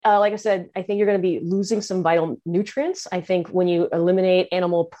like I said, I think you're going to be losing some vital nutrients. I think when you eliminate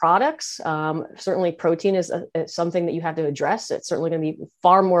animal products, certainly protein is something that you have to address. It's certainly going to be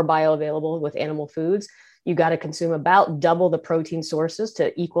far more bioavailable with animal foods. You got to consume about double the protein sources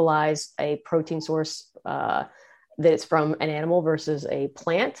to equalize a protein source that's from an animal versus a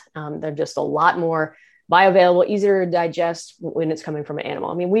plant. They're just a lot more bioavailable, easier to digest when it's coming from an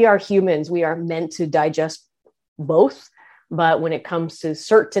animal. I mean, we are humans. We are meant to digest both. But when it comes to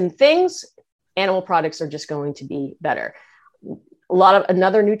certain things, animal products are just going to be better.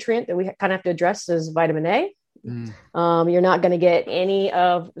 Another nutrient that we kind of have to address is vitamin A. You're not going to get any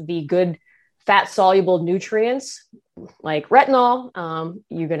of the good fat soluble nutrients like retinol.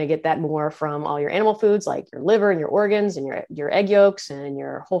 You're going to get that more from all your animal foods, like your liver and your organs and your egg yolks and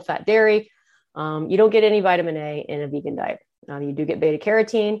your whole fat dairy. You don't get any vitamin A in a vegan diet. You do get beta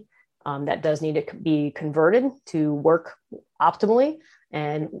carotene. That does need to be converted to work optimally.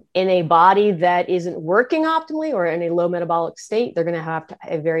 And in a body that isn't working optimally or in a low metabolic state, they're going to have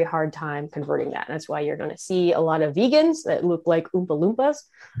a very hard time converting that. And that's why you're going to see a lot of vegans that look like Oompa Loompas,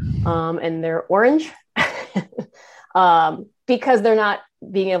 and they're orange because they're not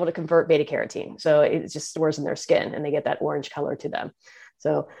being able to convert beta carotene. So it just stores in their skin and they get that orange color to them.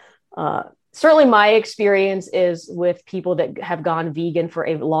 So, certainly my experience is with people that have gone vegan for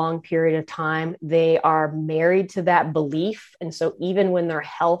a long period of time. They are married to that belief. And so even when their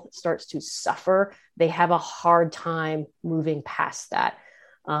health starts to suffer, they have a hard time moving past that.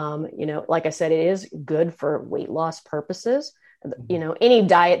 Like I said, it is good for weight loss purposes. Any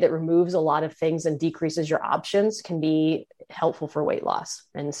diet that removes a lot of things and decreases your options can be helpful for weight loss.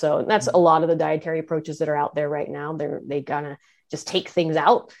 And so that's a lot of the dietary approaches that are out there right now. They gotta just take things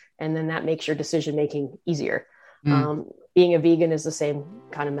out, and then that makes your decision-making easier. Being a vegan is the same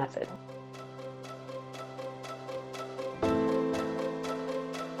kind of method.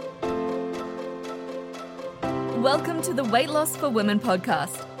 Welcome to the Weight Loss for Women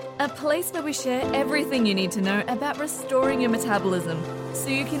podcast, a place where we share everything you need to know about restoring your metabolism so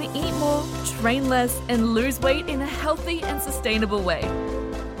you can eat more, train less, and lose weight in a healthy and sustainable way.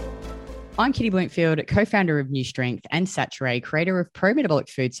 I'm Kitty Bloomfield, co-founder of New Strength and Saturate, creator of pro-metabolic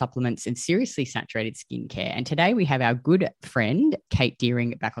food supplements and seriously saturated skincare. And today we have our good friend, Kate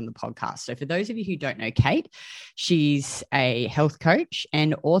Deering, back on the podcast. So for those of you who don't know Kate, she's a health coach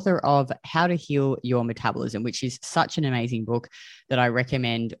and author of How to Heal Your Metabolism, which is such an amazing book that I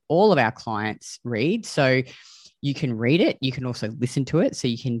recommend all of our clients read. So you can read it. You can also listen to it. So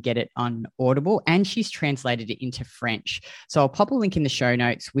you can get it on Audible, and she's translated it into French. So I'll pop a link in the show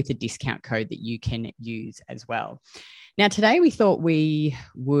notes with a discount code that you can use as well. Now, today we thought we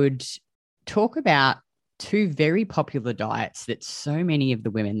would talk about two very popular diets that so many of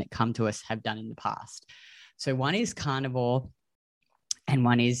the women that come to us have done in the past. So one is carnivore and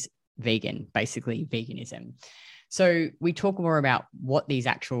one is vegan, basically veganism. So we talk more about what these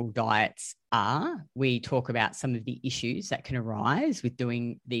actual diets are. We talk about some of the issues that can arise with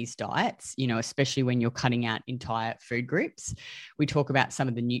doing these diets, especially when you're cutting out entire food groups. We talk about some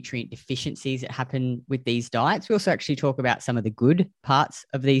of the nutrient deficiencies that happen with these diets. We also actually talk about some of the good parts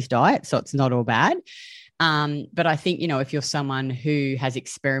of these diets, so it's not all bad. But I think, if you're someone who has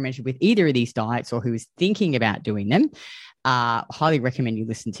experimented with either of these diets or who is thinking about doing them, highly recommend you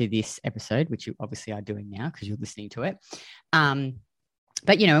listen to this episode, which you obviously are doing now because you're listening to it.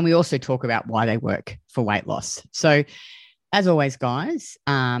 But, and we also talk about why they work for weight loss. So as always, guys,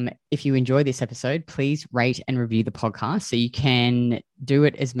 if you enjoy this episode, please rate and review the podcast so you can do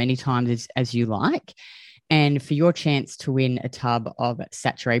it as many times as you like. And for your chance to win a tub of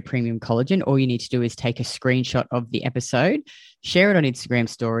Saturate Premium Collagen, all you need to do is take a screenshot of the episode, share it on Instagram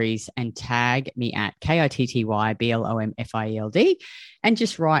stories, and tag me at KITTYBLOMFIELD, and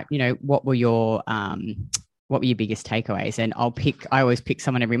just write, what were your biggest takeaways? And I always pick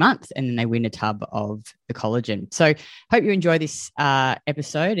someone every month, and then they win a tub of the collagen. So hope you enjoy this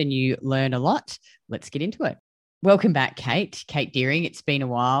episode and you learn a lot. Let's get into it. Welcome back, Kate Deering. It's been a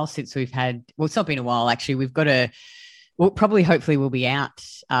while since we've had, well, it's not been a while, actually. Hopefully we'll be out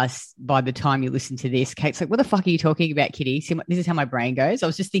by the time you listen to this. Kate's like, what the fuck are you talking about, Kitty? This is how my brain goes. I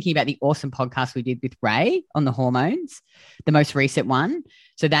was just thinking about the awesome podcast we did with Ray on the hormones, the most recent one.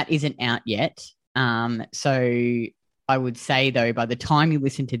 So that isn't out yet. So I would say, though, by the time you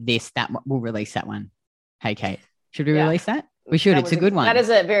listen to this, we'll release that one. Hey, Kate, should we release that? We should. It's a good one. That is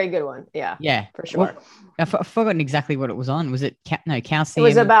a very good one. Yeah. Yeah. For sure. Well, I've forgotten exactly what it was on. Was it calcium? It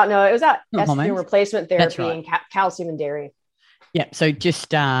was about estrogen replacement therapy, right. And calcium and dairy. Yeah. So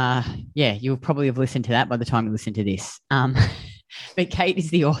just, you'll probably have listened to that by the time you listen to this. But Kate is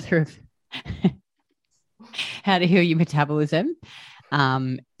the author of How to Heal Your Metabolism.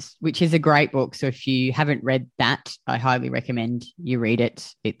 which is a great book. So if you haven't read that, I highly recommend you read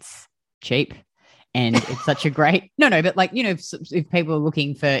it. It's cheap. And it's such a great, but like, if people are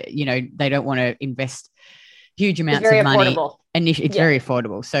looking for, they don't want to invest huge amounts of money. Affordable. And it's very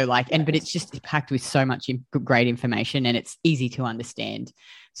affordable. So like, but it's just packed with so much great information and it's easy to understand.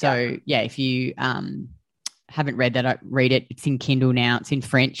 So if you haven't read that, read it. It's in Kindle now. It's in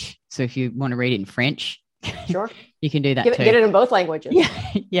French. So if you want to read it in French, sure, you can do that too. Get it in both languages.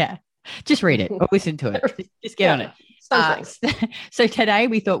 Yeah. Just read it or listen to it. Just get on it. So today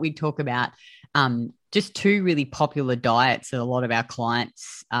we thought we'd talk about just two really popular diets that a lot of our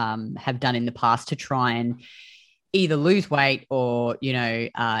clients have done in the past to try and either lose weight or,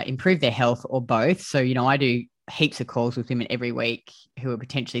 improve their health or both. So, I do heaps of calls with women every week who are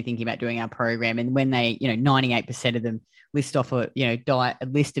potentially thinking about doing our program. And when they, 98% of them list off a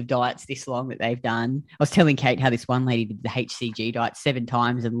list of diets this long that they've done. I was telling Kate how this one lady did the HCG diet 7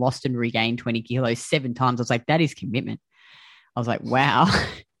 times and lost and regained 20 kilos 7 times. I was like, that is commitment. I was like, wow.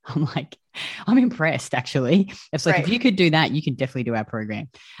 I'm impressed, actually. It's like, if you could do that, you can definitely do our program.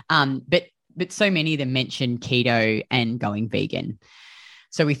 But so many of them mentioned keto and going vegan.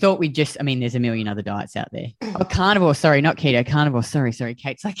 So we thought we'd there's a million other diets out there. Oh, carnivore, sorry, not keto, carnivore. Sorry.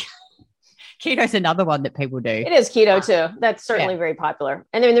 Kate's like, keto's another one that people do. It is keto too. That's certainly very popular.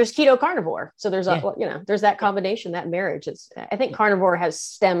 And then there's keto carnivore. So there's there's that combination, that marriage. I think carnivore has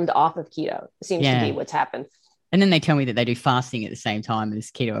stemmed off of keto. It seems to be what's happened. And then they tell me that they do fasting at the same time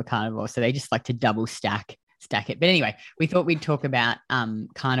as keto or carnivore. So they just like to double stack it. But anyway, we thought we'd talk about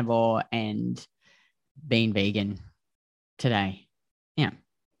carnivore and being vegan today. Yeah.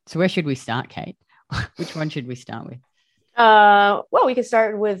 So where should we start, Kate? Which one should we start with? Well, we could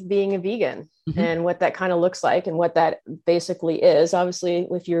start with being a vegan and what that kind of looks like and what that basically is. Obviously,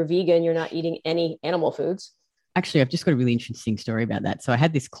 if you're a vegan, you're not eating any animal foods. Actually, I've just got a really interesting story about that. So I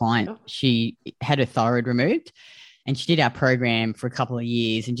had this client, she had her thyroid removed and she did our program for a couple of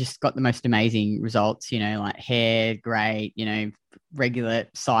years and just got the most amazing results, like hair, great, regular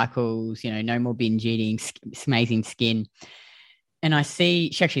cycles, no more binge eating, amazing skin. And I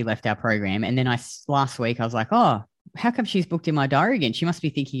see she actually left our program. And then last week I was like, oh, how come she's booked in my diary again? She must be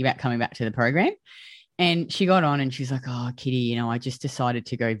thinking about coming back to the program. And she got on and she's like, oh, Kitty, I just decided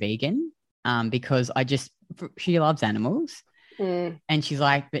to go vegan because she loves animals. And she's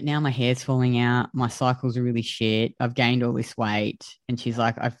like, but now my hair's falling out. My cycles are really shit. I've gained all this weight. And she's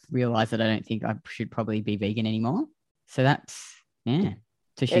like, I've realized that I don't think I should probably be vegan anymore. So that's, So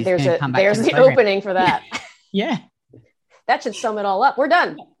she's going to come back. There's the opening for that. Yeah. That should sum it all up. We're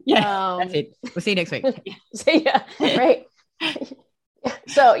done. Yeah, that's it. We'll see you next week. Right.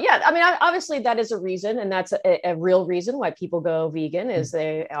 So, obviously that is a reason, and that's a real reason why people go vegan is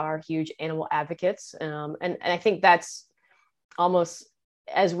they are huge animal advocates. And I think that's almost,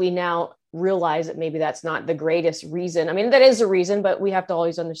 as we now realize that maybe that's not the greatest reason. That is a reason, but we have to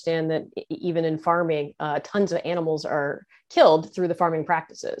always understand that even in farming, tons of animals are killed through the farming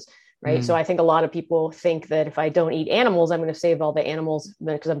practices. Right. So I think a lot of people think that if I don't eat animals, I'm going to save all the animals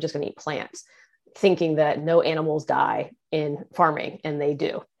because I'm just going to eat plants, thinking that no animals die in farming, and they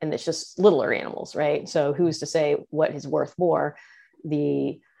do. And it's just littler animals. Right. So who's to say what is worth more,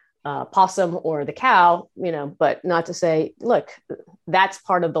 the possum or the cow, but not to say, look, that's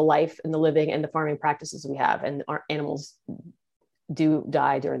part of the life and the living and the farming practices we have. And our animals do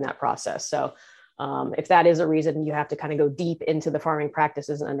die during that process. So if that is a reason, you have to kind of go deep into the farming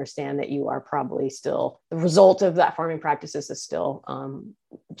practices and understand that you are probably still, the result of that farming practices is still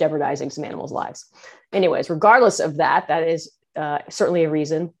jeopardizing some animals' lives. Anyways, regardless of that, that is certainly a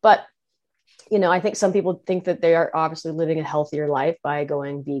reason. But, I think some people think that they are obviously living a healthier life by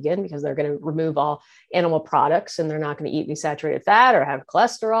going vegan because they're going to remove all animal products and they're not going to eat any saturated fat or have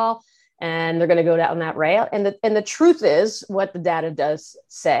cholesterol. And they're going to go down that rail. And the truth is, what the data does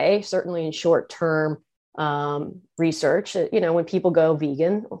say, certainly in short-term research, when people go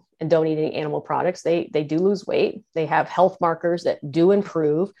vegan and don't eat any animal products, they do lose weight. They have health markers that do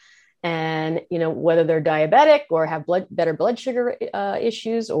improve. And, whether they're diabetic or have better blood sugar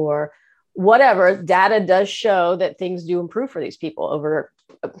issues or whatever, data does show that things do improve for these people over.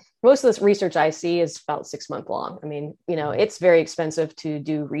 Most of this research I see is about 6 months long. It's very expensive to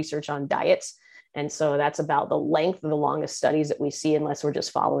do research on diets. And so that's about the length of the longest studies that we see, unless we're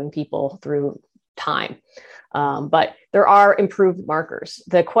just following people through time. But there are improved markers.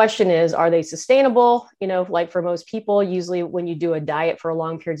 The question is, are they sustainable? Like for most people, usually when you do a diet for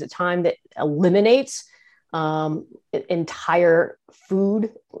long periods of time that eliminates entire food,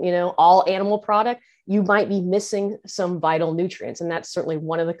 all animal product, you might be missing some vital nutrients. And that's certainly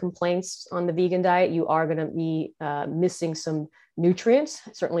one of the complaints on the vegan diet. You are going to be missing some nutrients.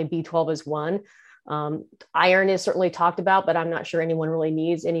 Certainly B12 is one. Iron is certainly talked about, but I'm not sure anyone really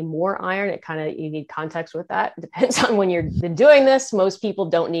needs any more iron. You need context with that. It depends on when you're doing this. Most people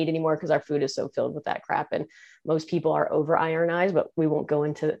don't need any more because our food is so filled with that crap. And most people are over ironized, but we won't go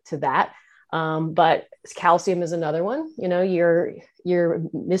into that. But calcium is another one. You're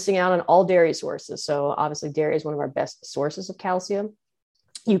missing out on all dairy sources. So obviously dairy is one of our best sources of calcium.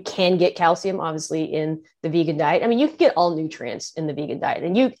 You can get calcium obviously in the vegan diet. I mean, you can get all nutrients in the vegan diet,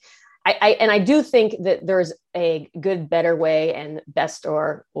 and I do think that there's a good, better way and best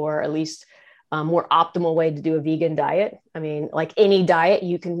or at least more optimal way to do a vegan diet. I mean, like any diet,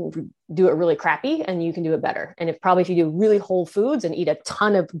 you can do it really crappy and you can do it better. And if you do really whole foods and eat a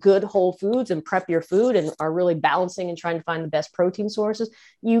ton of good whole foods and prep your food and are really balancing and trying to find the best protein sources,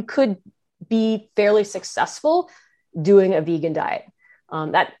 you could be fairly successful doing a vegan diet.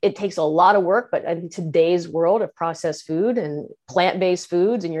 That it takes a lot of work, but in today's world of processed food and plant-based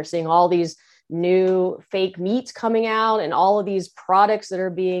foods, and you're seeing all these new fake meats coming out and all of these products that are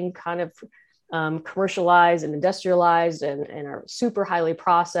being kind of commercialized and industrialized and are super highly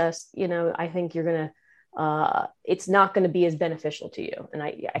processed, I think it's not going to be as beneficial to you. And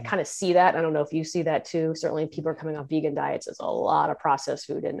I kind of see that. I don't know if you see that too. Certainly people are coming off vegan diets. There's a lot of processed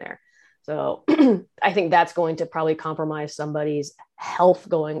food in there. So I think that's going to probably compromise somebody's health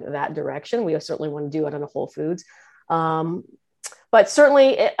going that direction. We certainly want to do it on a whole foods. But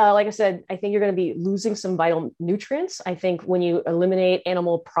certainly, like I said, I think you're going to be losing some vital nutrients. I think when you eliminate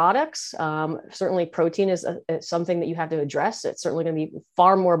animal products, certainly protein is something that you have to address. It's certainly going to be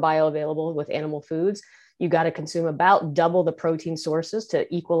far more bioavailable with animal foods. You got to consume about double the protein sources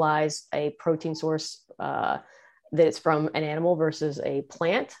to equalize a protein source that it's from an animal versus a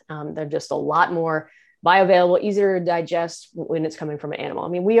plant. They're just a lot more bioavailable, easier to digest when it's coming from an animal. I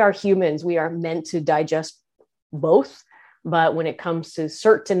mean, we are humans. We are meant to digest both. But when it comes to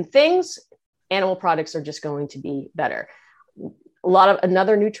certain things, animal products are just going to be better.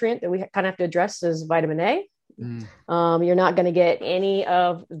 Another nutrient that we kind of have to address is vitamin A. You're not going to get any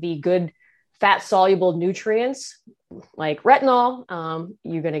of the good fat soluble nutrients like retinol.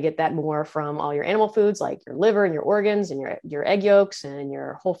 You're going to get that more from all your animal foods, like your liver and your organs and your egg yolks and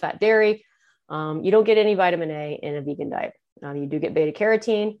your whole fat dairy. You don't get any vitamin A in a vegan diet. You do get beta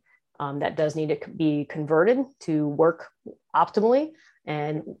carotene. That does need to be converted to work optimally.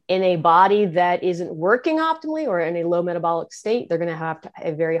 And in a body that isn't working optimally or in a low metabolic state, they're going to have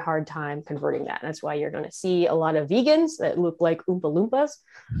a very hard time converting that. And that's why you're going to see a lot of vegans that look like Oompa Loompas,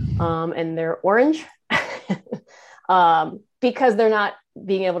 and they're orange because they're not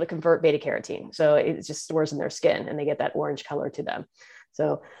being able to convert beta carotene. So it just stores in their skin and they get that orange color to them.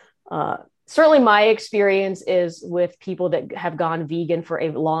 So certainly my experience is with people that have gone vegan for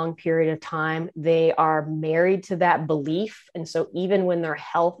a long period of time. They are married to that belief. And so even when their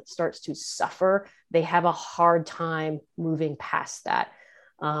health starts to suffer, they have a hard time moving past that.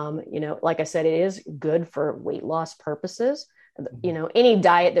 Like I said, it is good for weight loss purposes. Any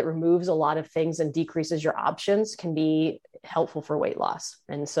diet that removes a lot of things and decreases your options can be helpful for weight loss.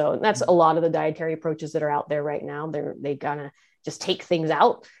 And so that's a lot of the dietary approaches that are out there right now. They gotta just take things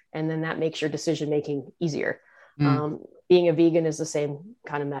out, and then that makes your decision-making easier. Being a vegan is the same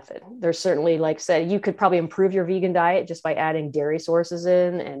kind of method. There's certainly, like I said, you could probably improve your vegan diet just by adding dairy sources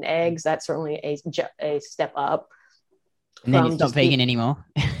in and eggs. That's certainly a step up. And then it's not vegan anymore.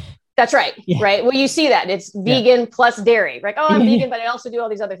 That's right. Yeah. Right. Well, you see that it's vegan plus dairy, right? Oh, I'm vegan, but I also do all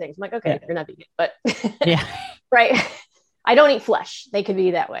these other things. I'm like, okay, you're not vegan, but right. I don't eat flesh. They could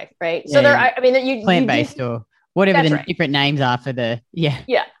be that way. Right. So you plant-based or whatever the right. different names are for the,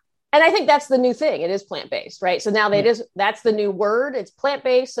 Yeah. And I think that's the new thing. It is plant-based, right? So now that's the new word. It's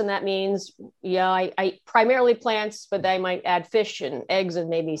plant-based. And that means, I eat primarily plants, but I might add fish and eggs and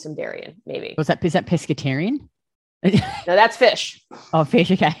maybe some dairy maybe. Is that pescatarian? No, that's fish. Oh,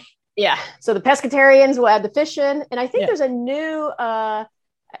 fish. Okay. Yeah. So the pescatarians will add the fish in. And I think there's a new,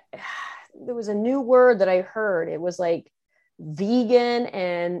 there was a new word that I heard. It was like vegan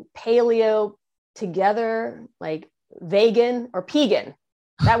and paleo together, like vegan or pegan.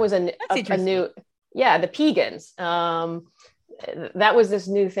 That was a new, the pegans. That was this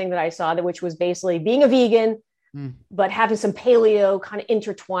new thing that I saw, which was basically being a vegan, but having some paleo kind of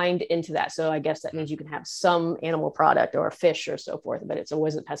intertwined into that. So I guess that means you can have some animal product or fish or so forth, but it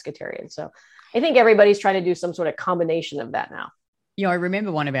wasn't pescatarian. So I think everybody's trying to do some sort of combination of that now. I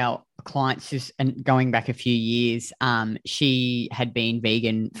remember one of our clients and going back a few years, she had been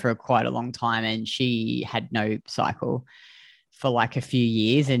vegan for quite a long time and she had no cycle for like a few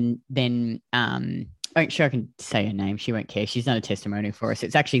years. And then I'm sure I can say her name. She won't care. She's done a testimonial for us.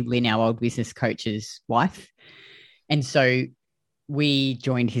 It's actually Lynn, our old business coach's wife. And so we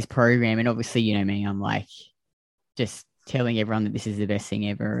joined his program, and obviously, you know me, I'm like just telling everyone that this is the best thing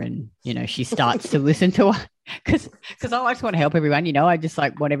ever. And, you know, she starts to listen to it because I like to want to help everyone, you know, I just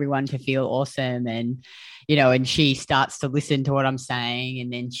like want everyone to feel awesome. And, you know, and she starts to listen to what I'm saying.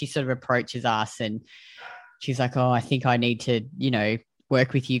 And then she sort of approaches us and she's like, oh, I think I need to, you know,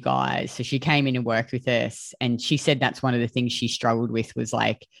 work with you guys. So she came in and worked with us. And she said that's one of the things she struggled with was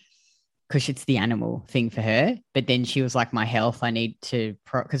like, because it's the animal thing for her. But then she was like, my health, I need to,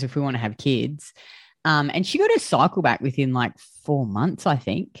 because if we want to have kids. And she got her cycle back within like 4 months, I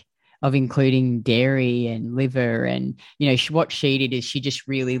think, of including dairy and liver. And, you know, what she did is she just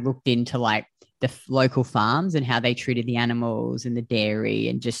really looked into like the local farms and how they treated the animals and the dairy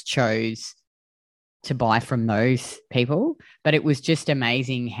and just chose to buy from those people. But it was just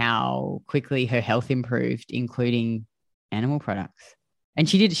amazing how quickly her health improved, including animal products. And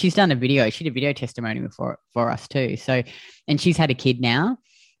she's done a video. She did a video testimony for us too. So, and she's had a kid now.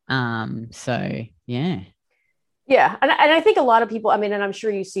 So yeah. Yeah. And I think a lot of people, I mean, and I'm sure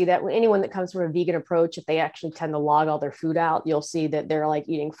you see that when anyone that comes from a vegan approach, if they actually tend to log all their food out, you'll see that they're like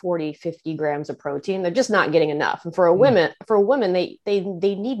eating 40, 50 grams of protein. They're just not getting enough. And for a woman, they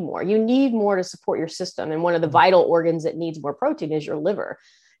need more. You need more to support your system. And one of the vital organs that needs more protein is your liver.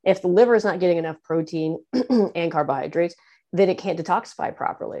 If the liver is not getting enough protein and carbohydrates, then it can't detoxify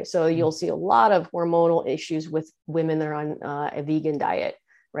properly. So you'll see a lot of hormonal issues with women that are on a vegan diet,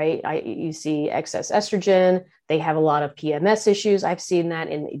 right? You see excess estrogen. They have a lot of PMS issues. I've seen that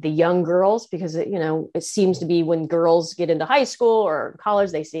in the young girls because, it seems to be when girls get into high school or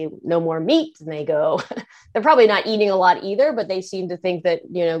college, they see no more meat and they go, they're probably not eating a lot either, but they seem to think that,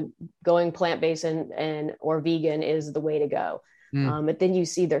 going plant-based or vegan is the way to go. But then you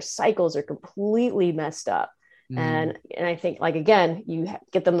see their cycles are completely messed up. And I think, like, again, you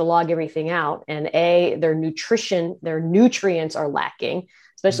get them to log everything out, and their nutrients are lacking,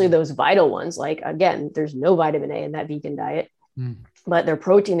 especially those vital ones. Like, again, there's no vitamin A in that vegan diet, but their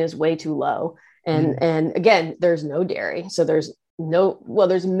protein is way too low. And again, there's no dairy. So there's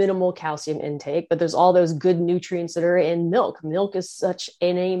minimal calcium intake, but there's all those good nutrients that are in milk. Milk is such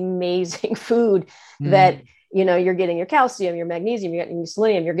an amazing food that you're getting your calcium, your magnesium, you're getting your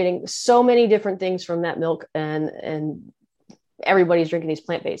selenium, you're getting so many different things from that milk. And everybody's drinking these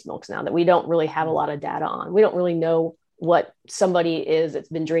plant-based milks now that we don't really have a lot of data on. We don't really know what somebody is that's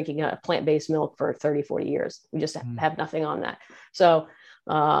been drinking a plant-based milk for 30, 40 years. We just have nothing on that. So,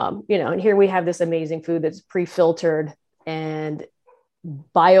 and here we have this amazing food that's pre-filtered and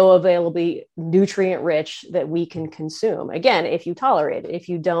bioavailably nutrient rich that we can consume. Again, if you tolerate it. If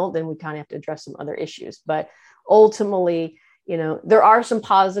you don't, then we kind of have to address some other issues. But ultimately, there are some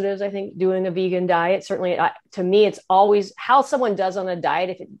positives, I think, doing a vegan diet. Certainly, to me, it's always how someone does on a diet.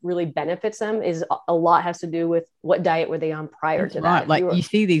 If it really benefits them, is a lot has to do with what diet were they on prior to that. Like you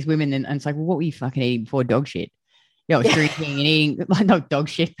see these women and it's like, well, what were you fucking eating before? Dog shit. Drinking and eating, like, not dog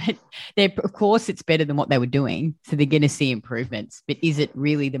shit, but of course it's better than what they were doing. So they're going to see improvements, but is it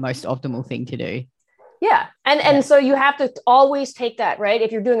really the most optimal thing to do? Yeah. And so you have to always take that, right?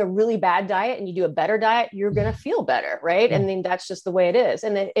 If you're doing a really bad diet and you do a better diet, you're going to feel better. Right. And then that's just the way it is.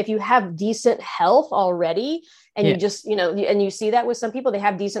 And then if you have decent health already and you just, and you see that with some people, they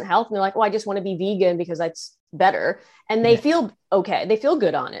have decent health and they're like, oh, I just want to be vegan because that's better. And they feel okay. They feel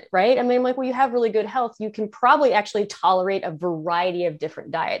good on it. Right. I mean, I'm like, well, you have really good health. You can probably actually tolerate a variety of different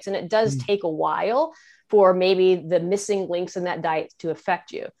diets. And it does take a while for maybe the missing links in that diet to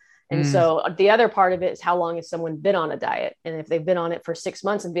affect you. And so the other part of it is how long has someone been on a diet? And if they've been on it for 6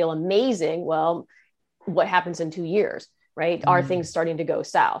 months and feel amazing, well, what happens in 2 years, right? Are things starting to go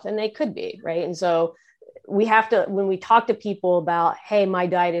south? And they could be, right? And so we have to, when we talk to people about, hey, my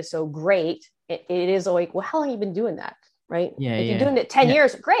diet is so great, it is like, well, how long have you been doing that? Right. Yeah, if you're doing it 10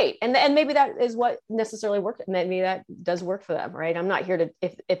 years, great. And maybe that is what necessarily worked. Maybe that does work for them. Right. I'm not here to,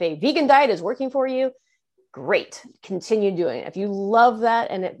 if a vegan diet is working for you, great, continue doing it. If you love that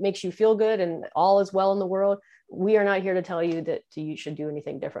and it makes you feel good and all is well in the world, we are not here to tell you that you should do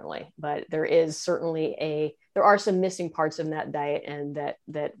anything differently. But there is certainly there are some missing parts in that diet, and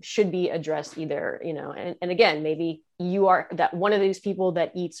that should be addressed either, and again, maybe you are that one of these people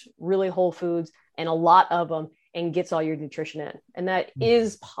that eats really whole foods and a lot of them and gets all your nutrition in. And that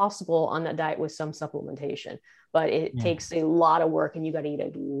is possible on that diet with some supplementation, but it takes a lot of work and you got to eat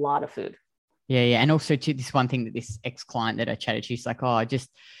a lot of food. Yeah. And also to this one thing that this ex-client that I chatted to, she's like, oh, I just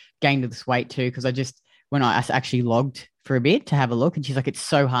gained this weight too. Cause when I actually logged for a bit to have a look, and she's like, it's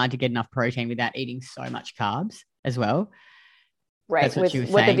so hard to get enough protein without eating so much carbs as well. Right. With the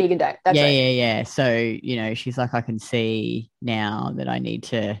vegan diet. That's right. Yeah. So, she's like, I can see now that I need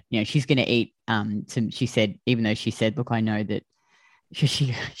to, she's going to eat she said, even though she said, look, I know that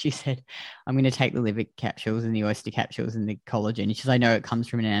she said, I'm going to take the liver capsules and the oyster capsules and the collagen. She says, I know it comes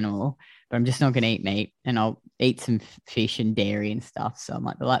from an animal, but I'm just not going to eat meat, and I'll eat some fish and dairy and stuff. So I'm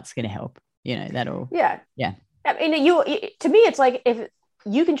like, well, that's going to help. That'll. Yeah. Yeah. I mean, to me, it's like if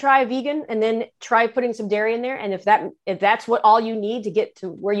you can try vegan and then try putting some dairy in there. And if that's what all you need to get to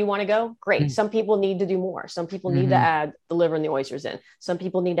where you want to go, great. Some people need to do more. Some people need to add the liver and the oysters in. Some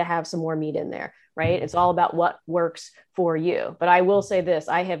people need to have some more meat in there, right? It's all about what works for you. But I will say this,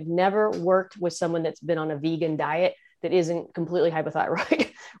 I have never worked with someone that's been on a vegan diet that isn't completely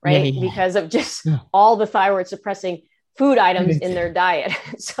hypothyroid, right? Yeah. Because of just all the thyroid suppressing food items in their diet.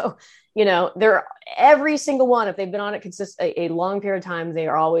 So, they're every single one, if they've been on it a long period of time, they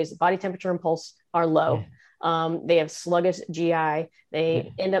are always body temperature and pulse are low. They have sluggish GI.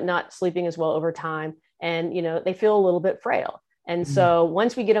 They end up not sleeping as well over time. And, they feel a little bit frail. And so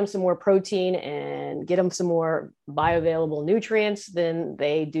once we get them some more protein and get them some more bioavailable nutrients, then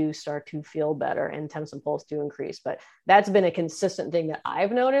they do start to feel better and temps and pulse do increase. But that's been a consistent thing that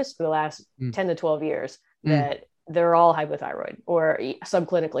I've noticed for the last 10 to 12 years that they're all hypothyroid or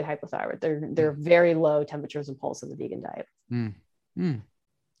subclinically hypothyroid. They're very low temperatures and pulse in the vegan diet.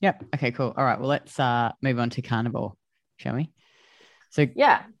 Yep. Okay, cool. All right. Well, let's move on to carnivore, shall we? So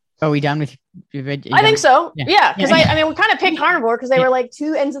yeah. Are we done with your veg? I think so. Yeah. Because I mean, we kind of picked carnivore because they were like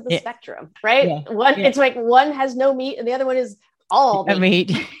two ends of the spectrum, right? Yeah. It's like one has no meat and the other one is all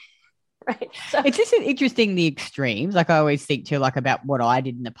meat. Right. So it's just interesting, the extremes. Like I always think too, like about what I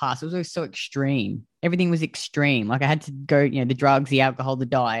did in the past. It was always so extreme. Everything was extreme. Like I had to go, the drugs, the alcohol, the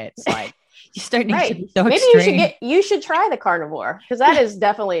diets. Like you just don't need to be so extreme. Maybe you should try the carnivore because that is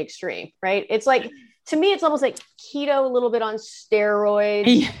definitely extreme, right? It's like, to me, it's almost like keto, a little bit on steroids.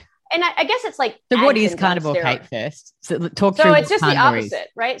 Yeah. And I guess it's like, so what is carnivore, Kate, first? So it's just the opposite,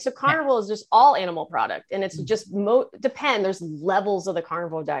 right? So carnivore is just all animal product. And it's just there's levels of the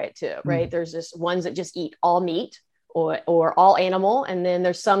carnivore diet too, right? There's just ones that just eat all meat or all animal. And then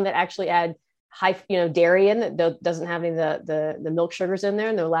there's some that actually add high, dairy in that doesn't have any of the milk sugars in there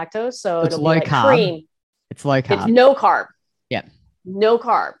and no lactose. So it's low carb. Cream. It's low carb. It's no carb. Yeah. No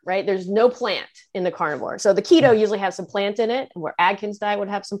carb, right? There's no plant in the carnivore. So the keto usually has some plant in it, where Atkins diet would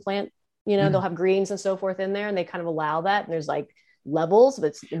have some plant, they'll have greens and so forth in there, and they kind of allow that. And there's like levels, but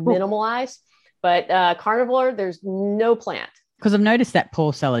it's minimalized. But carnivore, there's no plant. Because I've noticed that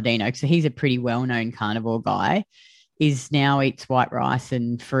Paul Saladino, so he's a pretty well-known carnivore guy, is now eats white rice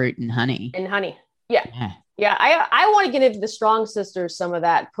and fruit and honey. Yeah. I want to give the Strong Sisters some of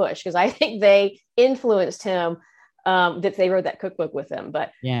that push because I think they influenced him. That they wrote that cookbook with him,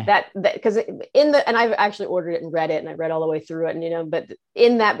 but that because and I've actually ordered it and read it, and I read all the way through it, and but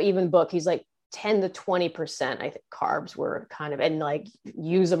in that even book, he's like 10 to 20%, I think, carbs were kind of, and like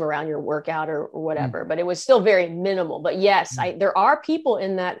use them around your workout or whatever, but it was still very minimal. But yes, there are people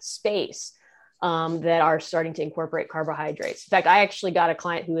in that space that are starting to incorporate carbohydrates. In fact, I actually got a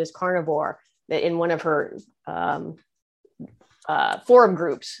client who is carnivore that in one of her forum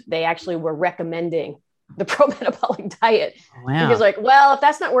groups, they actually were recommending the pro-metabolic diet. Wow. Because like, well, if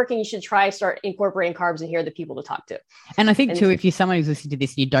that's not working, you should start incorporating carbs and here are the people to talk to. And I think too, if you're someone who's listening to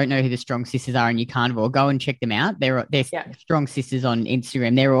this and you don't know who the Strong Sisters are and you carnivore, go and check them out. They're Strong Sisters on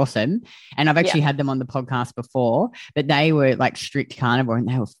Instagram. They're awesome. And I've actually had them on the podcast before, but they were like strict carnivore and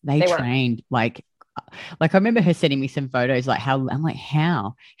they trained like I remember her sending me some photos, like how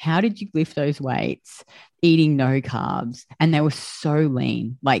did you lift those weights eating no carbs? And they were so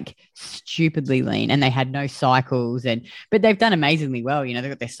lean, like stupidly lean, and they had no cycles, but they've done amazingly well. They've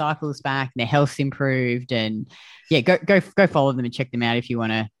got their cycles back and their health's improved, and go follow them and check them out if you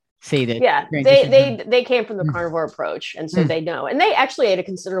want to see that. Yeah, they came from the carnivore approach, and so they know, and they actually ate a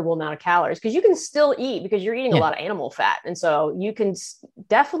considerable amount of calories because you can still eat because you're eating a lot of animal fat, and so you can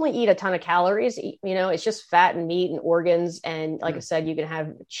definitely eat a ton of calories. It's just fat and meat and organs, and like I said, you can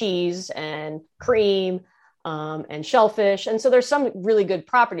have cheese and cream and shellfish, and so there's some really good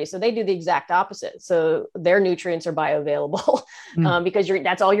properties. So they do the exact opposite. So their nutrients are bioavailable because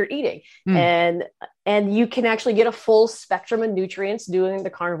that's all you're eating, and you can actually get a full spectrum of nutrients doing the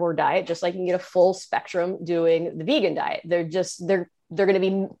carnivore diet, just like you can get a full spectrum doing the vegan diet. They're going to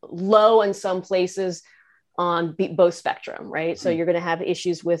be low in some places on both spectrum, right? So you're going to have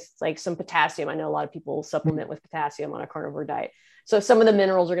issues with like some potassium. I know a lot of people supplement with potassium on a carnivore diet. So some of the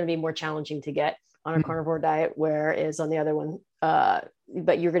minerals are going to be more challenging to get on a carnivore diet, whereas on the other one,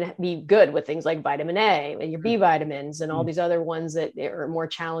 but you're going to be good with things like vitamin A and your B vitamins and all these other ones that are more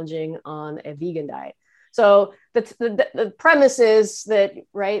challenging on a vegan diet. So the premise is that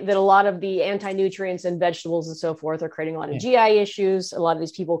a lot of the anti-nutrients in vegetables and so forth are creating a lot of GI issues. A lot of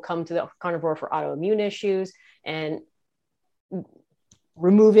these people come to the carnivore for autoimmune issues, and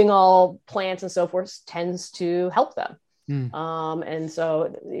removing all plants and so forth tends to help them. And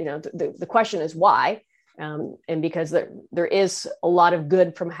so, the question is why? And because there is a lot of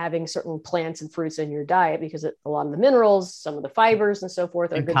good from having certain plants and fruits in your diet, because a lot of the minerals, some of the fibers and so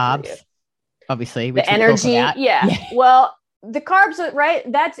forth are and good carbs, for you. Obviously, the energy. Yeah. Well, the carbs,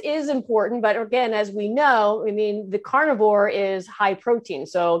 right? That is important. But again, as we know, the carnivore is high protein.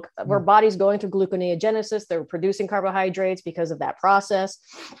 So our body's going through gluconeogenesis. They're producing carbohydrates because of that process.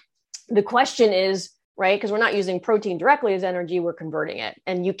 The question is, right, because we're not using protein directly as energy, we're converting it.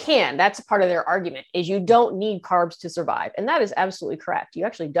 And you can. That's part of their argument, is you don't need carbs to survive. And that is absolutely correct. You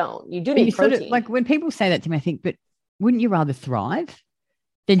actually don't. You do need protein. Like when people say that to me, I think, but wouldn't you rather thrive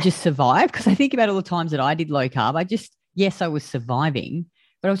than just survive? Because I think about all the times that I did low carb. Yes, I was surviving,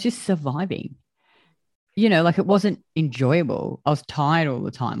 but I was just surviving. Like it wasn't enjoyable. I was tired all the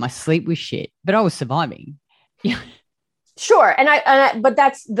time. My sleep was shit, but I was surviving. Sure. But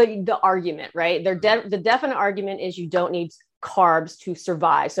that's the argument, right? The definite argument is you don't need carbs to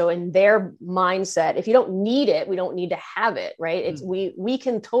survive. So in their mindset, if you don't need it, we don't need to have it, right? We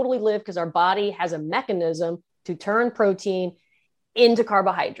can totally live because our body has a mechanism to turn protein into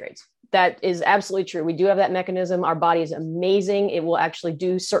carbohydrates. That is absolutely true. We do have that mechanism. Our body is amazing. It will actually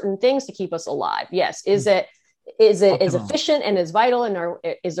do certain things to keep us alive. Yes. Is it as efficient and as vital?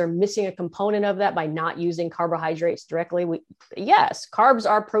 And is there missing a component of that by not using carbohydrates directly? Yes, carbs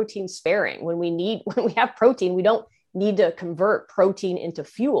are protein sparing. When we have protein, we don't need to convert protein into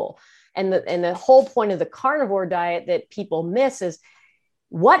fuel. And the whole point of the carnivore diet that people miss is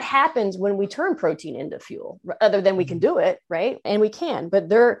what happens when we turn protein into fuel, other than we can do it, right? And we can, but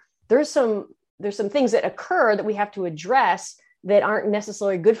there's some things that occur that we have to address that aren't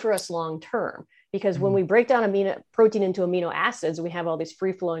necessarily good for us long term. Because when we break down protein into amino acids, we have all these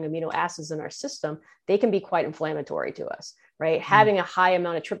free flowing amino acids in our system. They can be quite inflammatory to us, right? Having a high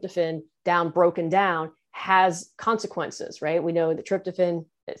amount of tryptophan broken down has consequences, right? We know that tryptophan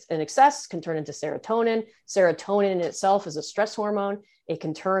in excess can turn into serotonin. Serotonin in itself is a stress hormone. It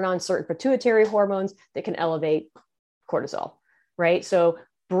can turn on certain pituitary hormones that can elevate cortisol, right? So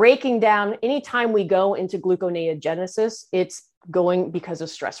breaking down, anytime we go into gluconeogenesis, it's going because of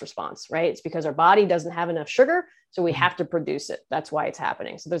stress response, right? It's because our body doesn't have enough sugar, so we have to produce it. That's why it's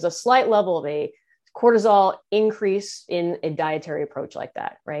happening. So there's a slight level of a cortisol increase in a dietary approach like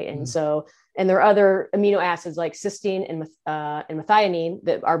that, right? And so, and there are other amino acids like cysteine and methionine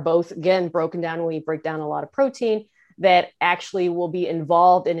that are both, again, broken down when we break down a lot of protein, that actually will be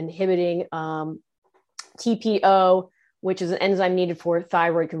involved in inhibiting TPO, which is an enzyme needed for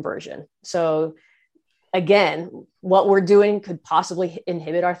thyroid conversion. So again, what we're doing could possibly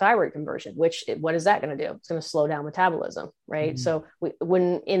inhibit our thyroid conversion, what is that going to do? It's going to slow down metabolism, right? So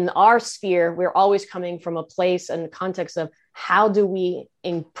when in our sphere, we're always coming from a place and context of how do we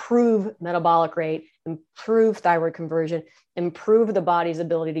improve metabolic rate, improve thyroid conversion, improve the body's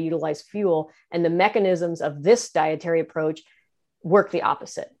ability to utilize fuel, and the mechanisms of this dietary approach work the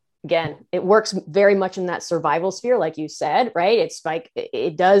opposite. Again, it works very much in that survival sphere, like you said, right? It's like,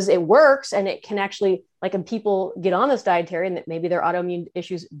 it works, and it can actually, like when people get on this dietary and that maybe their autoimmune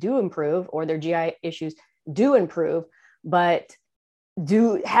issues do improve or their GI issues do improve, but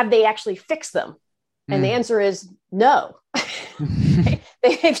have they actually fixed them? And the answer is no.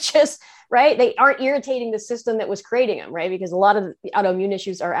 They've just, right? They aren't irritating the system that was creating them, right? Because a lot of the autoimmune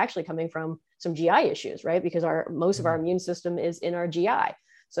issues are actually coming from some GI issues, right? Because most of our immune system is in our GI.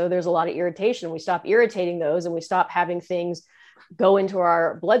 So there's a lot of irritation. We stop irritating those, and we stop having things go into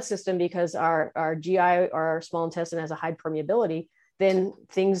our blood system because our GI or our small intestine has a high permeability, then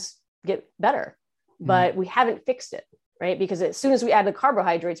things get better. But we haven't fixed it, right? Because as soon as we add the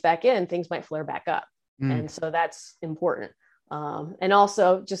carbohydrates back in, things might flare back up. And so that's important. And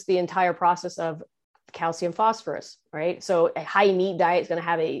also just the entire process of calcium phosphorus, right? So a high meat diet is going to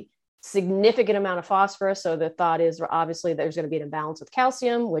have a significant amount of phosphorus. So the thought is obviously there's going to be an imbalance with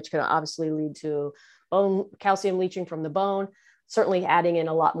calcium, which can obviously lead to bone calcium leaching from the bone. Certainly adding in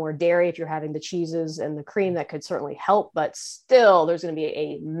a lot more dairy, if you're having the cheeses and the cream, that could certainly help, but still there's going to be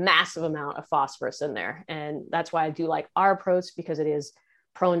a massive amount of phosphorus in there. And that's why I do like our approach, because it is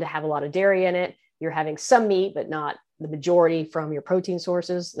prone to have a lot of dairy in it. You're having some meat, but not the majority from your protein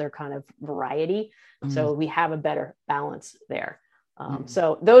sources. They're kind of variety. So we have a better balance there.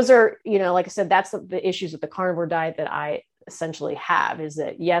 So those are, like I said, that's the issues with the carnivore diet that I essentially have, is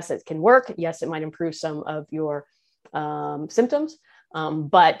that yes, it can work. Yes, it might improve some of your symptoms.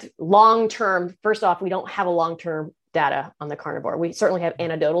 But long-term, first off, we don't have a long-term data on the carnivore. We certainly have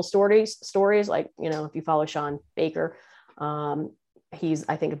anecdotal stories like, if you follow Sean Baker, he's,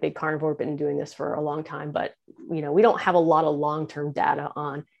 I think, a big carnivore, been doing this for a long time, but, you know, we don't have a lot of long-term data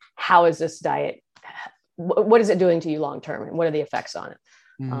on how is this diet, what is it doing to you long-term, and what are the effects on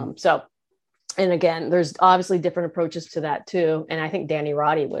it? So, and again, there's obviously different approaches to that too. And I think Danny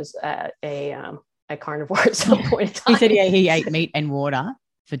Roddy was a carnivore at some point in time. He said he ate meat and water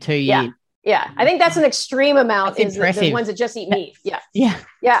for 2 years. Yeah. I think that's an extreme amount. That's impressive. The ones that just eat meat.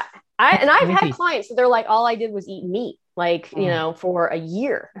 Yeah. I've had clients that they're like, all I did was eat meat, like, you know, for a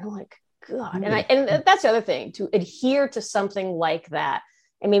year. And I'm like, God. And that's the other thing, to adhere to something like that.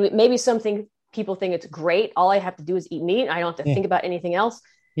 And maybe something people think it's great. All I have to do is eat meat. I don't have to think about anything else.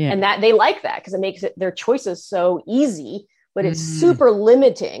 Yeah. And that they like that because it makes their choices so easy, but it's super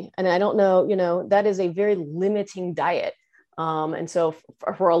limiting. And I don't know, you know, that is a very limiting diet. And so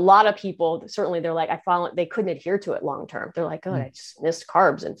for a lot of people, certainly they're like, I found they couldn't adhere to it long-term. They're like, oh, I just missed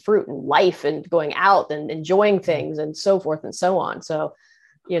carbs and fruit and life and going out and enjoying things and so forth and so on. So,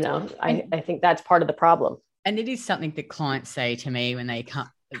 you know, I think that's part of the problem. And it is something that clients say to me when they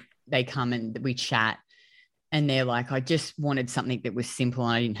come and we chat, and they're like, I just wanted something that was simple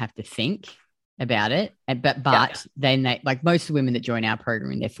and I didn't have to think about it. But then they, like most of the women that join our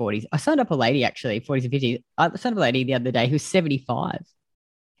program in their 40s, I signed up a lady actually, 40s and 50s. I signed up a lady the other day who's 75.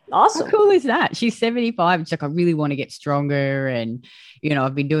 Awesome. How cool is that? She's 75. She's like, I really want to get stronger. And, you know,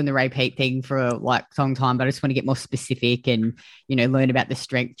 I've been doing the repeat thing for a long time, but I just want to get more specific and, you know, learn about the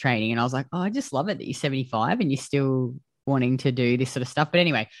strength training. And I was like, oh, I just love it that you're 75 and you're still wanting to do this sort of stuff. But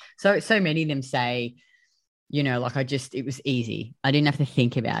anyway, so many of them say, you know, like it was easy. I didn't have to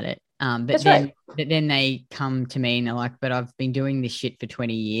think about it. But then they come to me and they're like, but I've been doing this shit for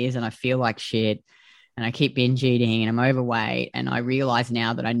 20 years and I feel like shit and I keep binge eating and I'm overweight. And I realize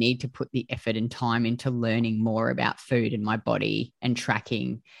now that I need to put the effort and time into learning more about food and my body and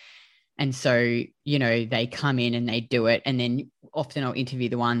tracking. And so, you know, they come in and they do it. And then often I'll interview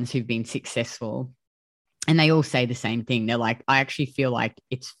the ones who've been successful and they all say the same thing. They're like, I actually feel like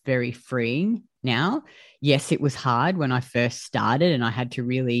it's very freeing now. Yes, it was hard when I first started and I had to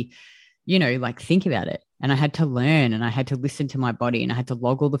really, you know, like think about it and I had to learn and I had to listen to my body and I had to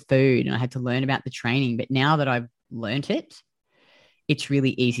log all the food and I had to learn about the training. But now that I've learnt it, it's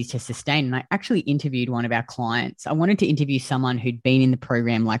really easy to sustain. And I actually interviewed one of our clients. I wanted to interview someone who'd been in the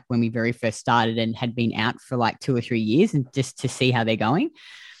program like when we very first started and had been out for like 2 or 3 years and just to see how they're going.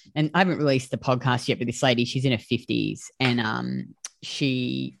 And I haven't released the podcast yet, but this lady, she's in her 50s and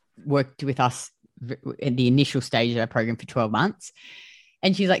she worked with us in the initial stage of our program for 12 months.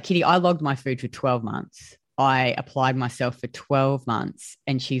 And she's like, Kitty, I logged my food for 12 months. I applied myself for 12 months.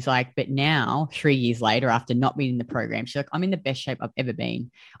 And she's like, but now 3 years later, after not being in the program, she's like, I'm in the best shape I've ever been.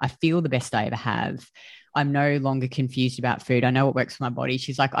 I feel the best I ever have. I'm no longer confused about food. I know what works for my body.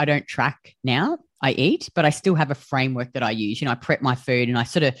 She's like, I don't track now. I eat, but I still have a framework that I use. You know, I prep my food and I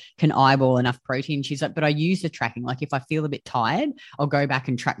sort of can eyeball enough protein. She's like, but I use the tracking. Like if I feel a bit tired, I'll go back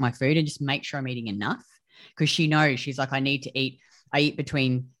and track my food and just make sure I'm eating enough. Because she knows, she's like, I eat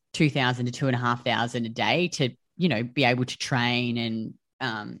between 2,000 to 2,500 a day to, you know, be able to train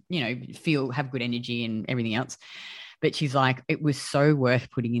and, you know, have good energy and everything else. But she's like, it was so worth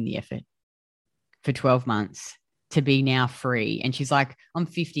putting in the effort for 12 months to be now free. And she's like, I'm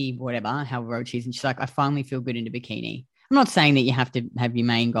 50, whatever, however old she is. And she's like, I finally feel good in a bikini. I'm not saying that you have to have your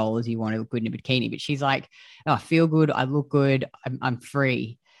main goal as you want to look good in a bikini, but she's like, oh, I feel good. I look good. I'm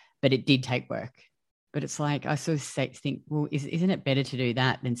free, but it did take work. But it's like, I sort of think, well, isn't it better to do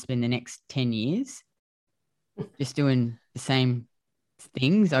that than spend the next 10 years just doing the same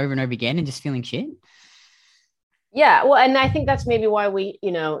things over and over again and just feeling shit? Yeah. Well, and I think that's maybe why we,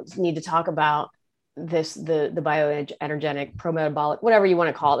 you know, need to talk about this, the bioenergetic, pro-metabolic, whatever you want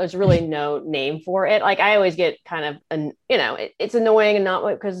to call it. There's really no name for it. Like I always get kind of, you know, it's annoying and not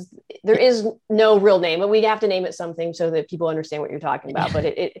because there is no real name, but we have to name it something so that people understand what you're talking about. But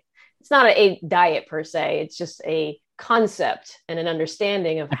it's not a diet per se. It's just a concept and an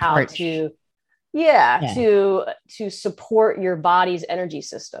understanding of how to support your body's energy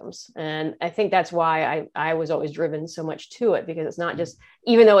systems. And I think that's why I was always driven so much to it, because it's not just,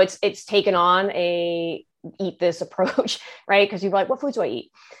 even though it's taken on a eat this approach, right? Because you're like, what foods do I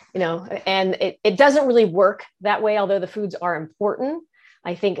eat? You know, and it doesn't really work that way. Although the foods are important,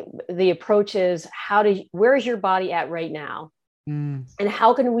 I think the approach is where is your body at right now? And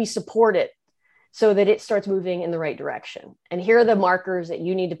how can we support it so that it starts moving in the right direction? And here are the markers that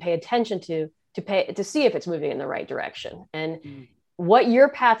you need to pay attention to see if it's moving in the right direction. And what your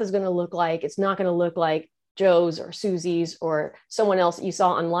path is going to look like, it's not going to look like Joe's or Susie's or someone else you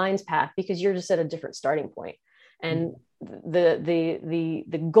saw online's path, because you're just at a different starting point. And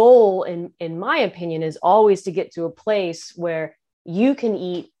the goal, in my opinion, is always to get to a place where you can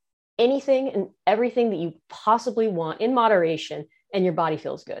eat anything and everything that you possibly want in moderation, and your body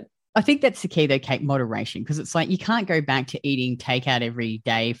feels good. I think that's the key though, Kate, moderation, because it's like you can't go back to eating takeout every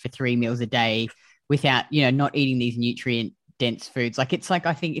day for 3 meals a day without, not eating these nutrient dense foods. Like, it's like,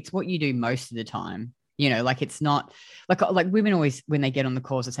 I think it's what you do most of the time. Like, it's not like women always, when they get on the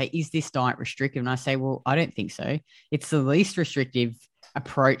calls, they say, is this diet restrictive? And I say, well, I don't think so. It's the least restrictive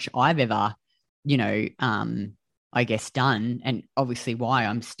approach I've ever, I guess done. And obviously why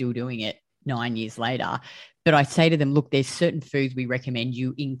I'm still doing it 9 years later. But I say to them, look, there's certain foods we recommend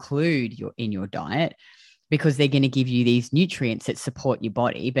you include in your diet because they're going to give you these nutrients that support your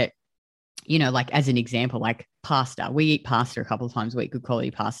body. But, like as an example, like pasta, we eat pasta a couple of times a week, good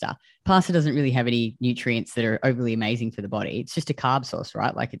quality pasta. Pasta doesn't really have any nutrients that are overly amazing for the body. It's just a carb source,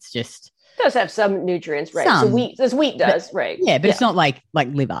 right? Like it does have some nutrients, right? So wheat does, right? Yeah, but it's not like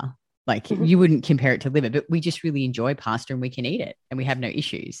liver. Like you wouldn't compare it to liver, but we just really enjoy pasta and we can eat it and we have no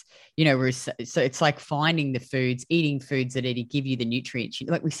issues, whereas, so it's like finding the foods, eating foods that give you the nutrients.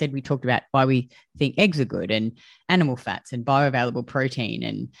 Like we said, we talked about why we think eggs are good and animal fats and bioavailable protein.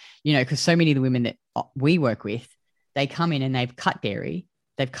 And, because so many of the women that we work with, they come in and they've cut dairy,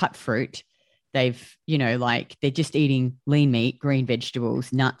 they've cut fruit, they've, they're just eating lean meat, green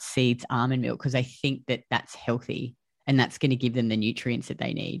vegetables, nuts, seeds, almond milk, because they think that that's healthy and that's going to give them the nutrients that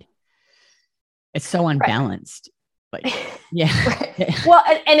they need. It's so unbalanced. Right. Like, yeah. Right. Well,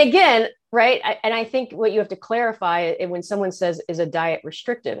 and again, right. I think what you have to clarify when someone says, is a diet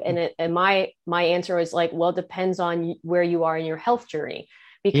restrictive? And my answer is like, well, it depends on where you are in your health journey.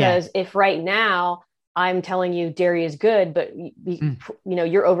 Because if right now I'm telling you dairy is good, but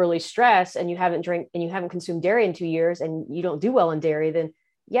you're overly stressed and you haven't consumed dairy in 2 years and you don't do well in dairy, then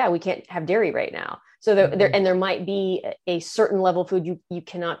we can't have dairy right now. So there might be a certain level of food you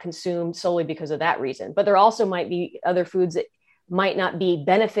cannot consume solely because of that reason. But there also might be other foods that might not be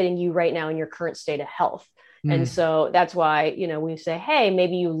benefiting you right now in your current state of health. And so that's why, we say, hey,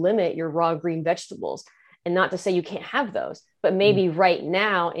 maybe you limit your raw green vegetables, and not to say you can't have those, but maybe right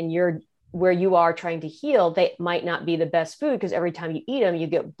now where you are trying to heal, they might not be the best food, because every time you eat them, you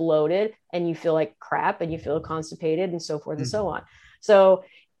get bloated and you feel like crap and you feel constipated and so forth and so on. So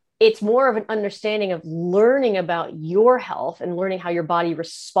it's more of an understanding of learning about your health and learning how your body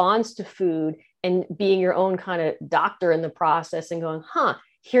responds to food, and being your own kind of doctor in the process and going,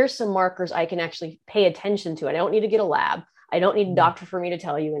 here's some markers I can actually pay attention to. I don't need to get a lab. I don't need a doctor for me to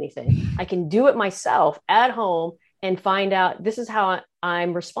tell you anything. I can do it myself at home and find out this is how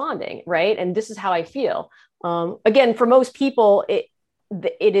I'm responding, right? And this is how I feel. Again, for most people, it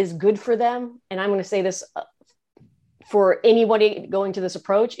is good for them. And I'm going to say this, for anybody going to this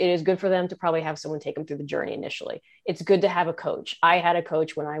approach, it is good for them to probably have someone take them through the journey initially. It's good to have a coach. I had a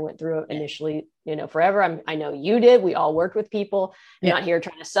coach when I went through it initially, forever. I know you did. We all worked with people. I'm not here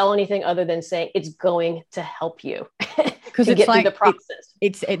trying to sell anything other than saying it's going to help you because it's like the process.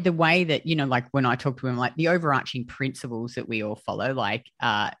 It's the way that, like when I talk to them, like the overarching principles that we all follow, like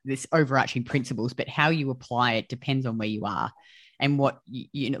this overarching principles, but how you apply it depends on where you are and what,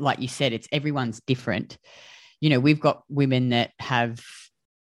 like you said, it's everyone's different. We've got women that have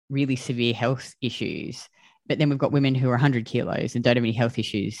really severe health issues, but then we've got women who are 100 kilos and don't have any health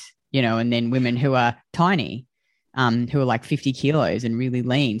issues, and then women who are tiny, who are like 50 kilos and really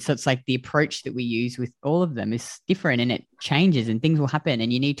lean. So it's like the approach that we use with all of them is different, and it changes and things will happen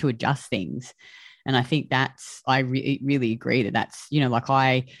and you need to adjust things. And I think I really agree that's, like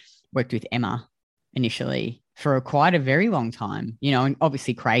I worked with Emma initially for quite a very long time, and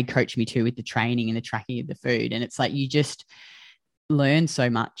obviously Craig coached me too with the training and the tracking of the food. And it's like, you just learn so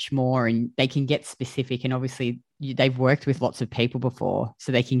much more and they can get specific. And obviously they've worked with lots of people before,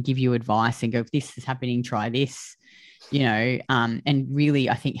 so they can give you advice and go, if this is happening, try this, and really,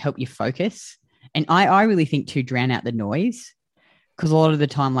 I think, help you focus. And I really think to drown out the noise, because a lot of the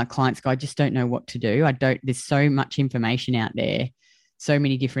time, like clients go, I just don't know what to do. There's so much information out there. So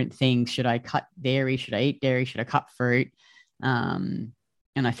many different things. Should I cut dairy? Should I eat dairy? Should I cut fruit? And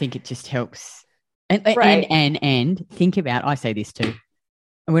I think it just helps. And think about, I say this too.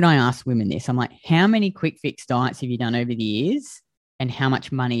 When I ask women this, I'm like, how many quick fix diets have you done over the years? And how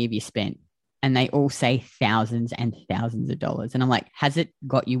much money have you spent? And they all say thousands and thousands of dollars. And I'm like, has it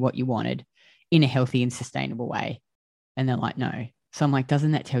got you what you wanted in a healthy and sustainable way? And they're like, no. So I'm like,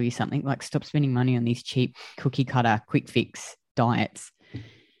 doesn't that tell you something? Like, stop spending money on these cheap cookie cutter, quick fix diets.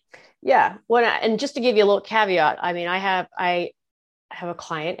 Yeah. And just to give you a little caveat, I mean, I have a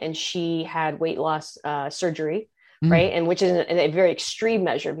client and she had weight loss surgery, right? And which is a very extreme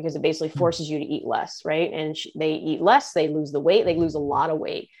measure because it basically forces you to eat less, right? And they eat less, they lose the weight, they lose a lot of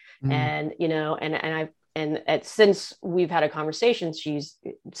weight. And, and since we've had a conversation, she's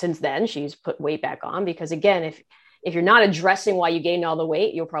put weight back on, because again, if you're not addressing why you gained all the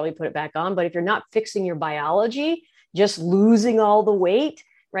weight, you'll probably put it back on. But if you're not fixing your biology, just losing all the weight,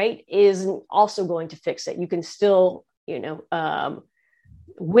 right, isn't also going to fix it. You can still,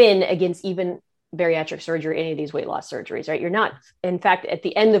 win against even bariatric surgery, any of these weight loss surgeries, right? You're not, in fact, at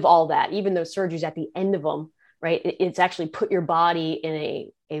the end of all that, even those surgeries at the end of them, right, it's actually put your body in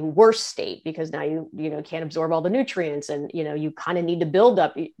a worse state, because now you can't absorb all the nutrients, and you kind of need to build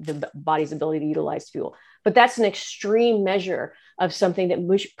up the body's ability to utilize fuel. But that's an extreme measure of something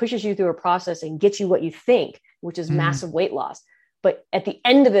that pushes you through a process and gets you what you think, which is massive weight loss. But at the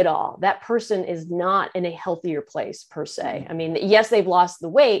end of it all, that person is not in a healthier place per se. I mean, yes, they've lost the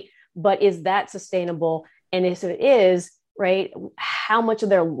weight, but is that sustainable? And if it is, right, how much of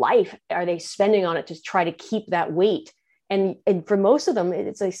their life are they spending on it to try to keep that weight? And for most of them,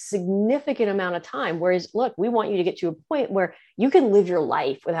 it's a significant amount of time. Whereas, look, we want you to get to a point where you can live your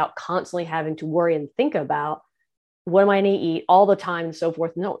life without constantly having to worry and think about, what am I going to eat all the time and so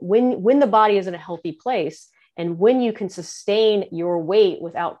forth. No, when the body is in a healthy place, and when you can sustain your weight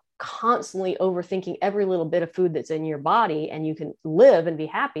without constantly overthinking every little bit of food that's in your body, and you can live and be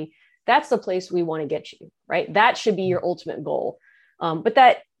happy, that's the place we want to get you, right? That should be your ultimate goal. But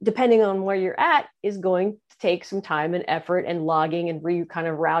that, depending on where you're at, is going to take some time and effort and logging and kind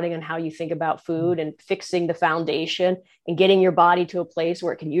of routing on how you think about food, and fixing the foundation and getting your body to a place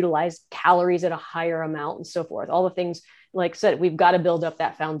where it can utilize calories at a higher amount and so forth. All the things, like I said, we've got to build up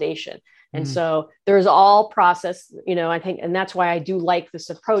that foundation. And so there's all process, I think, and that's why I do like this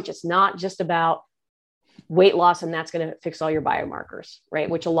approach. It's not just about weight loss and that's going to fix all your biomarkers, right?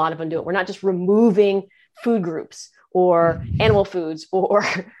 Which a lot of them do. We're not just removing food groups or animal foods or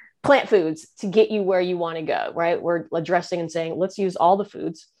plant foods to get you where you want to go, right? We're addressing and saying, let's use all the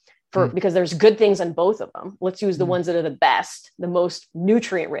foods because there's good things on both of them. Let's use the ones that are the best, the most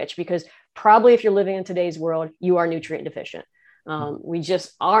nutrient rich, because probably if you're living in today's world, you are nutrient deficient. We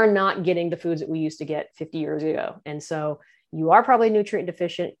just are not getting the foods that we used to get 50 years ago. And so you are probably nutrient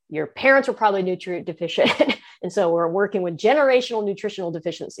deficient. Your parents were probably nutrient deficient. And so we're working with generational nutritional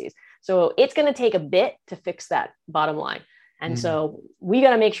deficiencies. So it's going to take a bit to fix that bottom line. And so we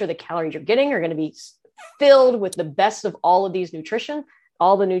got to make sure the calories you're getting are going to be filled with the best of all of these nutrition,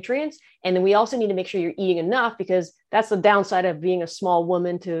 all the nutrients. And then we also need to make sure you're eating enough, because that's the downside of being a small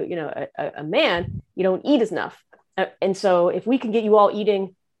woman to, a man. You don't eat enough. And so if we can get you all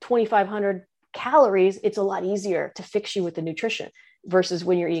eating 2,500 calories, it's a lot easier to fix you with the nutrition versus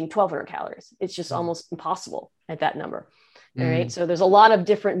when you're eating 1,200 calories. It's just almost impossible at that number. All right. So there's a lot of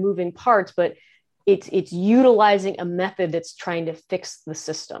different moving parts, but it's utilizing a method that's trying to fix the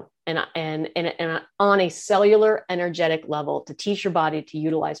system and on a cellular energetic level to teach your body to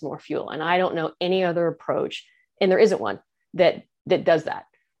utilize more fuel. And I don't know any other approach, and there isn't one that does that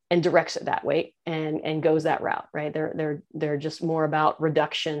and directs it that way and goes that route, right? They're just more about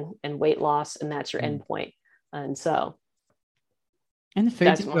reduction and weight loss, and that's your end point. And so. And the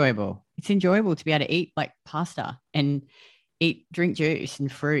food's enjoyable. It's enjoyable to be able to eat like pasta and drink juice and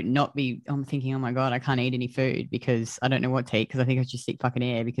fruit and not be, I'm thinking, oh my God, I can't eat any food because I don't know what to eat, because I think I just eat fucking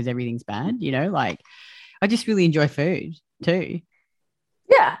air because everything's bad, like I just really enjoy food too.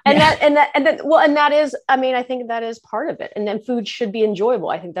 Yeah. That is, I think that is part of it. And then food should be enjoyable.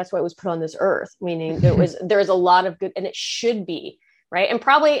 I think that's why it was put on this earth, meaning there's a lot of good, and it should be, right? And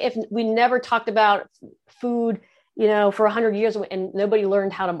probably if we never talked about food, for 100 years and nobody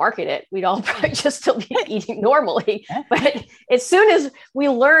learned how to market it, we'd all probably just still be eating normally. But as soon as we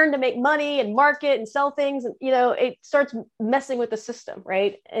learn to make money and market and sell things, it starts messing with the system,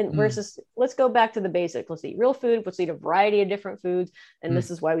 right? And versus, let's go back to the basics. Let's eat real food. Let's eat a variety of different foods. And this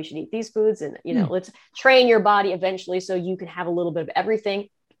is why we should eat these foods. And, let's train your body eventually so you can have a little bit of everything,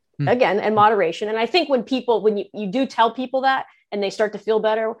 again, in moderation. And I think when you do tell people that and they start to feel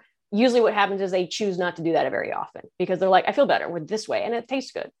better, usually what happens is they choose not to do that very often, because they're like, I feel better with this way. And it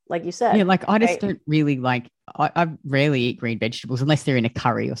tastes good. Like you said. Yeah. Like I just don't really I rarely eat green vegetables unless they're in a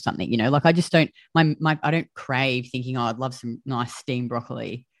curry or something, like I just don't, I don't crave thinking, I'd love some nice steamed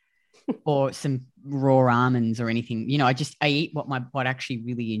broccoli or some raw almonds or anything. I eat what I actually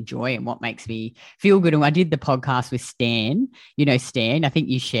really enjoy and what makes me feel good. And I did the podcast with Stan, Stan, I think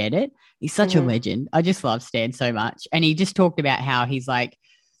you shared it. He's such a legend. I just love Stan so much. And he just talked about how he's like,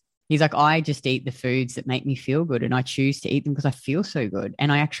 I just eat the foods that make me feel good, and I choose to eat them because I feel so good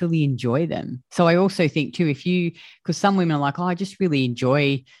and I actually enjoy them. So I also think too, because some women are like, I just really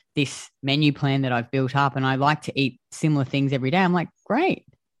enjoy this menu plan that I've built up and I like to eat similar things every day. I'm like, great.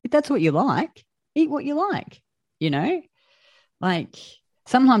 If that's what you like, eat what you like, Like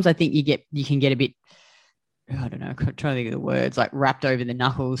sometimes I think you can get a bit I don't know, I'm trying to think of the words, like wrapped over the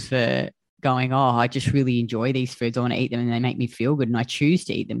knuckles for going, oh, I just really enjoy these foods. I want to eat them and they make me feel good. And I choose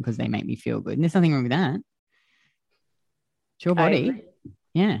to eat them because they make me feel good. And there's nothing wrong with that. It's your body.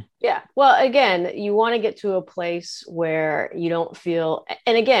 Yeah. Yeah. Well, again, you want to get to a place where you don't feel,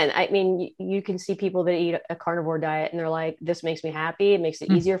 and again, I mean, you can see people that eat a carnivore diet and they're like, this makes me happy. It makes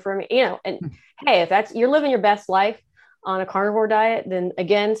it easier for me, and hey, if you're living your best life on a carnivore diet, then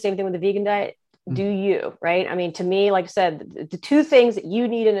again, same thing with the vegan diet, do you, right? I mean, to me, like I said, the two things that you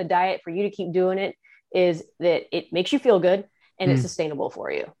need in a diet for you to keep doing it is that it makes you feel good and it's sustainable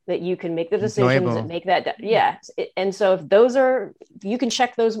for you, that you can make the decisions that make that. And so if you can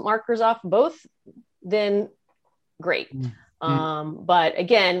check those markers off both, then great. But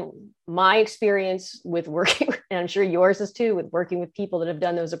again, my experience with working, and I'm sure yours is too, with working with people that have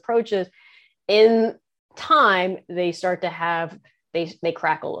done those approaches, in time, they start to have, they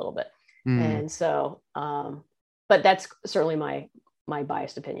crack a little bit. And so, but that's certainly my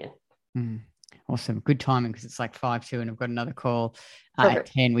biased opinion. Awesome. Good timing because it's like 5:02 and I've got another call at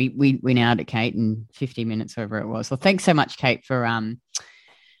 10. We nailed it, Kate, in 50 minutes over it was. Well, thanks so much, Kate, for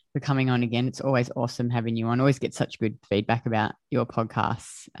coming on again. It's always awesome having you on. Always get such good feedback about your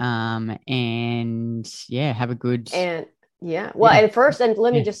podcasts. And yeah, have a good. And yeah. Well, and first, and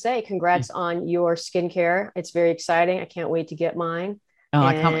let me just say, congrats on your skincare. It's very exciting. I can't wait to get mine. Oh,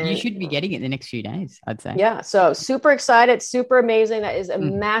 I can't. You should be getting it in the next few days, I'd say. Yeah. So super excited, super amazing. That is a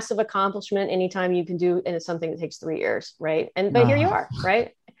massive accomplishment anytime you can do, and it's something that takes 3 years, right? But here you are,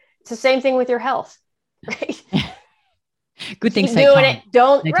 right? It's the same thing with your health, right? Good things keep take doing time. it.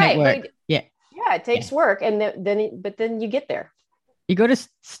 Don't they right. Work. Yeah. Yeah, it takes work, and then you get there. You got to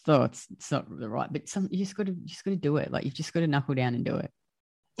start. It's not the right, but you just got to do it. Like you've just got to knuckle down and do it.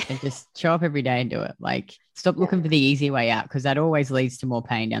 And just show up every day and do it. Like stop looking for the easy way out because that always leads to more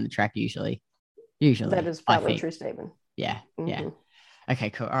pain down the track usually. That is probably a true statement. Yeah. Yeah. Okay,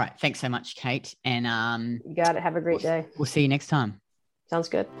 cool. All right. Thanks so much, Kate. And you got it. Have a great day. We'll see you next time. Sounds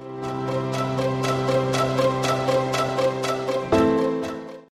good.